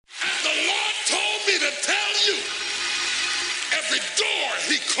can tell you, every door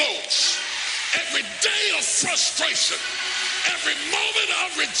he closed, every day of frustration, every moment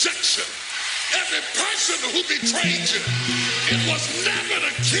of rejection, every person who betrayed you, it was never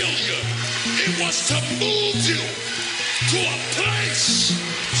to kill you. It was to move you to a place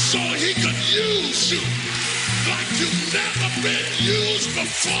so he could use you like you've never been used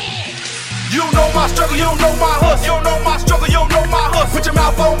before. You don't know my struggle, you don't know my hustle. You don't know my struggle, you don't know my hustle. Put your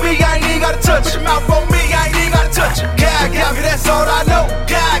mouth on me, I ain't even gotta touch it. Put your mouth on me, I ain't even gotta touch it. God got me, that's all I know.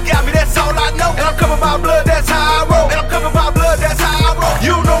 God got me, that's all I know. And I'm covered by blood, that's how I roll. And I'm covered by blood, that's how I roll.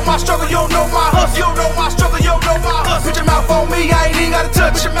 You don't know my struggle, you don't know my hustle. You don't know my struggle, you don't know my hustle. Put your mouth on me, I ain't even gotta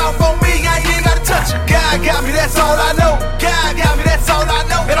touch it. Put your mouth on me, I ain't even gotta touch it. God got me, that's all I know. God got me, that's all I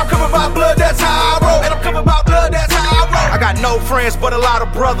know. And I'm covered by blood, that's how I roll. And I'm covered by blood, that's how I roll. I got no friends but a lot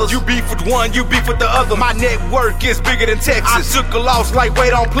of brothers. You beef with one, you beef with the other. My network is bigger than Texas. I took a loss like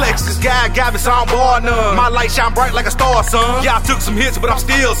weight on plexus. God got me, so I'm bar none. My light shine bright like a star, son. Yeah, I took some hits, but I'm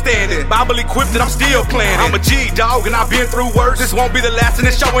still standing. Bible equipped and I'm still planning. I'm a G dog and I've been through worse. This won't be the last and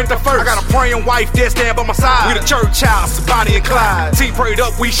this show ain't the first. I got a praying wife that stand by my side. We the church house, Bonnie and Clyde. Team prayed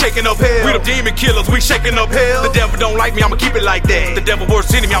up, we shaking up hell. We the demon killers, we shaking up hell. The devil don't like me, I'ma keep it like that. The devil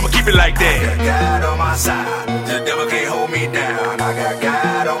worst enemy, I'ma keep it like that. I got God on my side. The devil can't hold me down. I got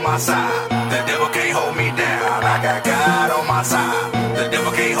God on my side. The devil can't hold me down. I got God on my side. The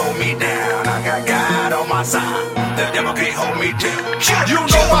devil can't hold me down. I got God on my side. The devil can't hold me down. You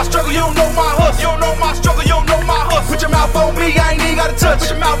don't know my struggle, you don't know my hustle. You don't know my struggle, you don't know my hustle. Put your mouth on me, I ain't even gotta touch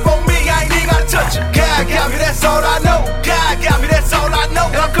it. Put your mouth on me, I ain't even gotta touch it. God got me, that's all I know. God got me, that's all I know.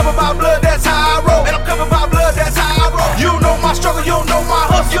 And I'm covered by blood, that's how I roll. And I'm covered by blood, that's how I roll. You don't know my struggle, you don't know my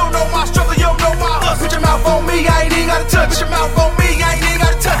hustle. You don't know my struggle, you don't know my hustle. Put your mouth on me, I ain't even gotta touch it. Put your mouth on me, I ain't even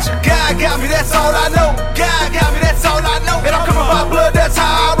gotta touch it. God got me, that's all I know. God got me, that's all I know. And I'm covered by blood, that's how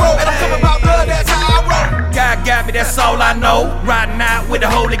I roll. And I'm covered by blood, that's how I roll. God got me, that's all I know. Riding out with the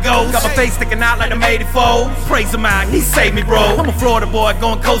Holy Ghost. Got my face sticking out like them 84. Praise him out, he saved me, bro. I'm a Florida boy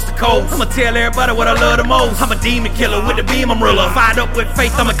going coast to coast. I'ma tell everybody what I love the most. I'm a demon killer with the beam umbrella. Fired up with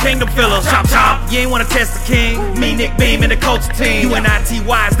faith, I'm a kingdom filler. Chop chop, you ain't wanna test the king. Me, Nick Beam, and the culture team. UNITY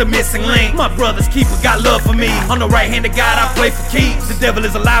is the missing link. My brother's keeper got love for me. On the right hand of God, I play for keeps. The devil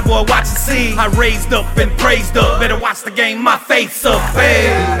is a lie, boy, watch and see. I raised up and praised up. Better watch the game, my face up, hey.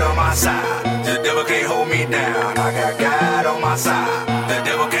 God on my side. The devil can't hold me down. I got God on my side. The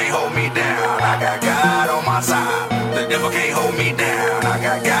devil can't hold me down. I got God on my side. The devil can't hold me down. I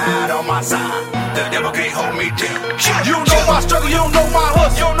got God on my side. The devil can't hold me down. You don't know my struggle, you don't know my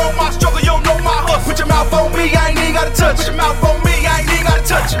hustle. You don't know my struggle, you don't know my hustle. Put your mouth on me, I ain't even gotta touch it. Put your mouth on me, I ain't even gotta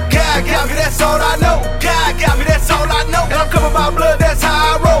touch it. God got me, that's all I know. God got me, that's all I know. And I'm covered by blood, that's how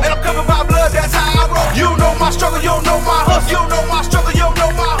I roll. And I'm covered by blood, that's how I roll. You don't know my struggle, you don't know my hustle. You don't know my struggle, you don't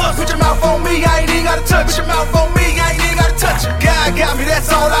know my hustle. Put your mouth on me, I ain't even gotta touch it. Put your mouth on me, I ain't even gotta touch it. God got me, that's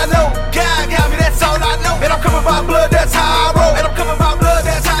all I know. God got me, that's all I know. And I'm covered by blood, that's how I